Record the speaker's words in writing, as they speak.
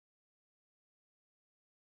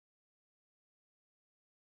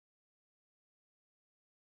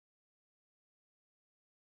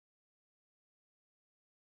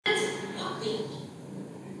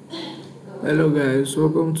Hello guys,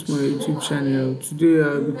 welcome to my YouTube channel. Today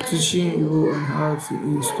I'll be teaching you on how to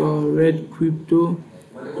install CredCrypto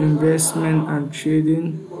investment and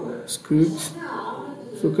trading script.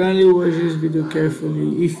 So kindly watch this video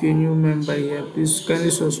carefully. If you're a new member here, please kindly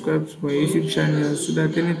subscribe to my YouTube channel so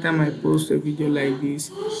that anytime I post a video like this,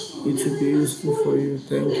 it will be useful for you.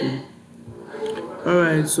 Thank you.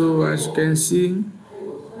 Alright, so as you can see,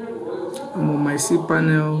 I'm on my C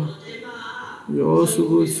panel. You also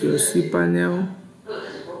go to your C panel.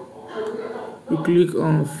 You click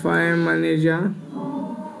on File Manager.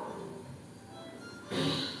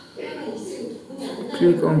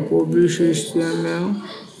 Click on Publish HTML.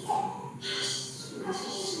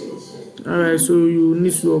 Alright, so you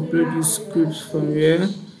need to upload this script from here.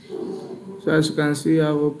 So as you can see,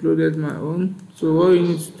 I've uploaded my own. So what you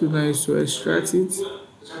need to do now is to extract it.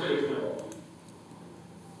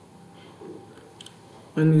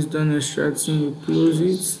 When it's done extracting, you close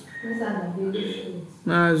it.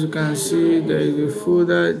 Now as you can see, there is a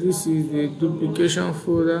folder. This is the duplication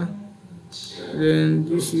folder. Then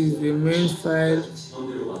this is the main file.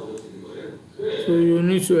 So you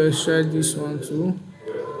need to extract this one too.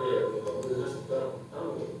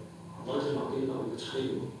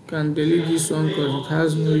 You can delete this one because it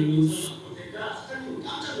has no use.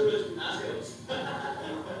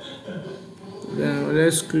 Then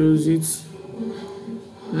let's close it.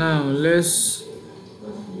 Now let's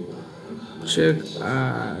check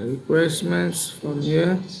our requirements from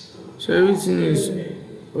here. So everything is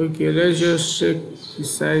okay. Let's just check the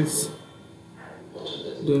site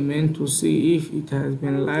domain to see if it has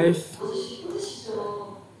been live.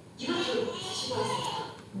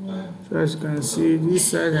 So as you can see,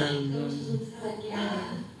 this site has been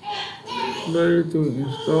ready to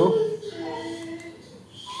install.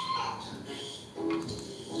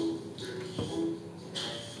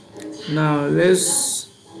 Now let's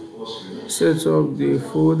set up the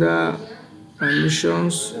folder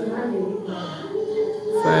permissions,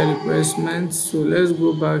 file requirements. So let's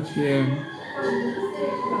go back here.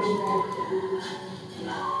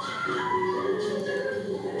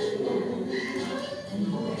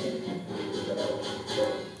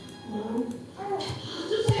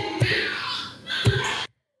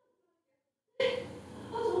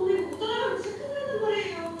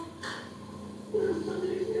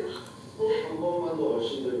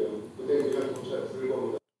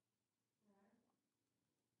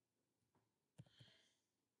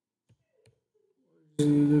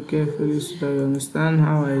 Look carefully so that you understand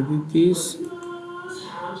how I did this.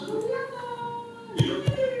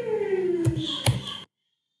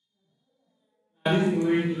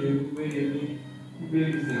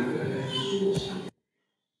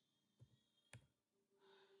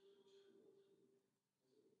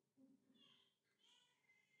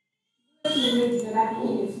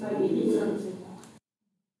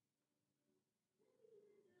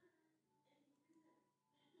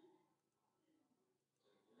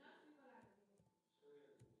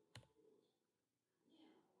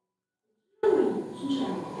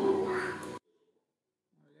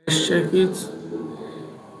 Let's check it. So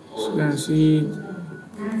you can see it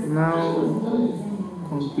now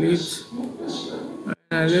complete.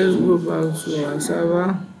 Now let's go back to our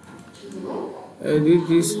server. Edit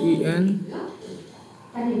this en.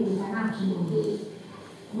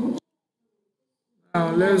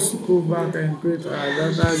 Now let's go back and create our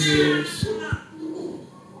database.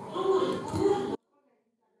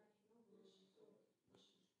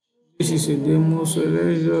 This is a demo, so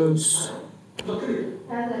let's just go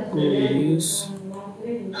with this.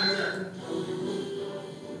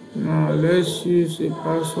 Now let's use a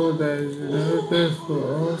password that is generated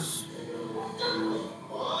for us.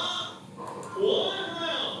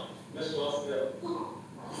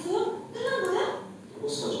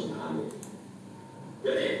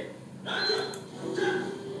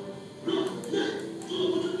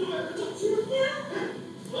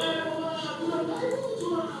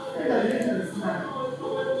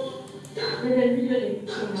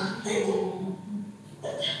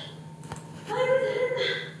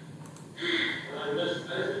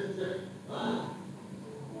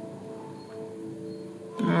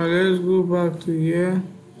 Now let's go back to here.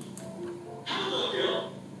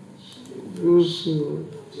 Go to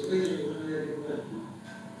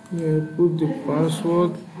here, put the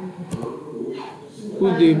password.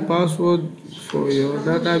 Put the password for your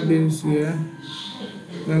database here.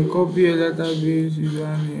 Then copy your database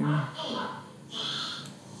username.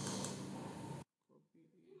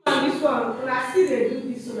 This one, I see they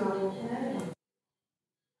do this one.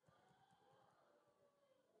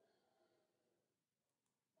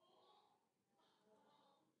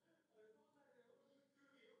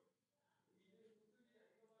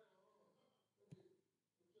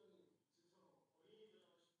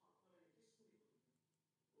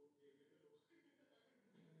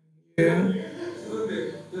 here.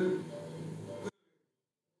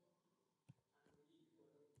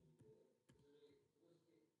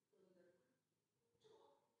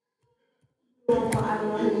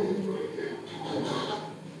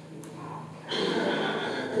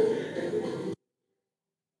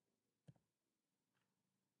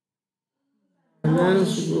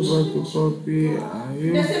 Let's go back to copy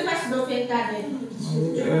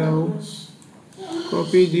L,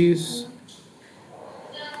 copy this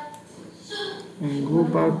and go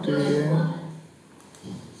back to here,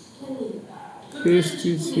 paste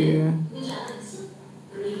it here.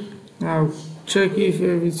 Now check if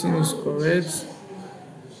everything is correct.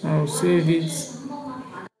 Now save it.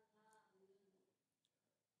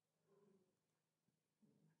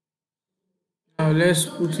 Now let's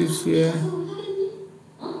put it here.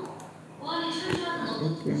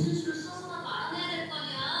 Okay.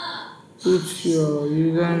 Put your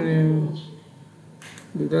username,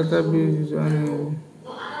 the database username.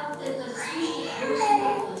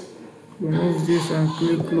 Remove this and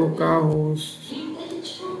click localhost.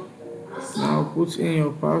 Now put in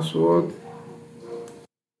your password.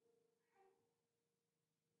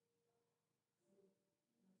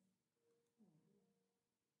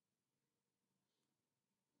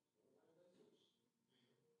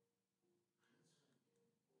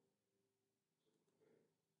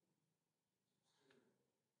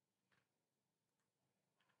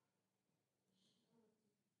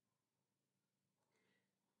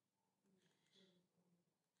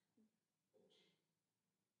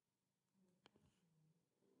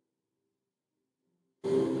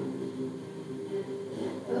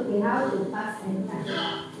 Okay, how to pass and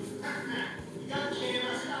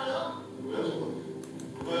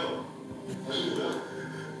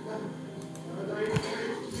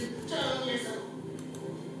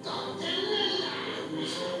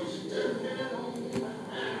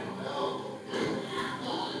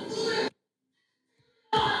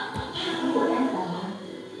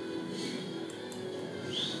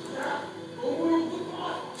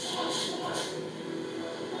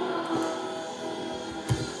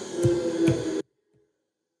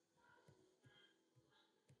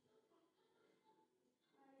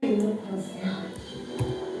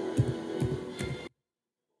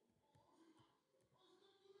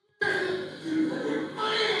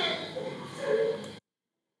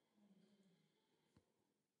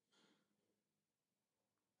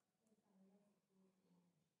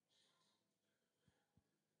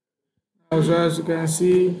Also, as you can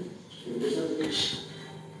see,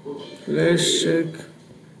 let's check.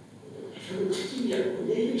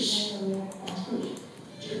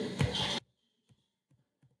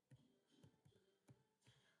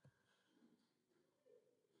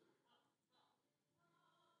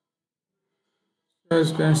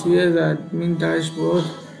 As you can see, here's our admin dashboard.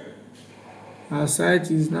 Our site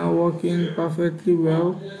is now working perfectly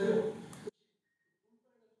well.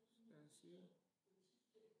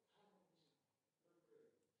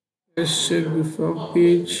 Let's check the front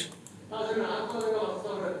page.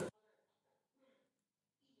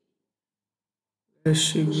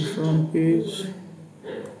 Let's check the front page.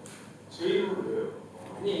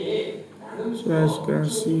 So as you can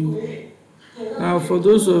see, now for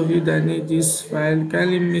those of you that need this file,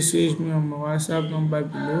 kindly message me on my WhatsApp number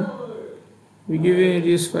below. We're giving you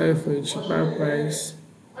this file for a cheaper price.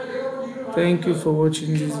 Thank you for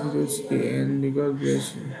watching this video today and may God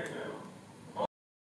bless you.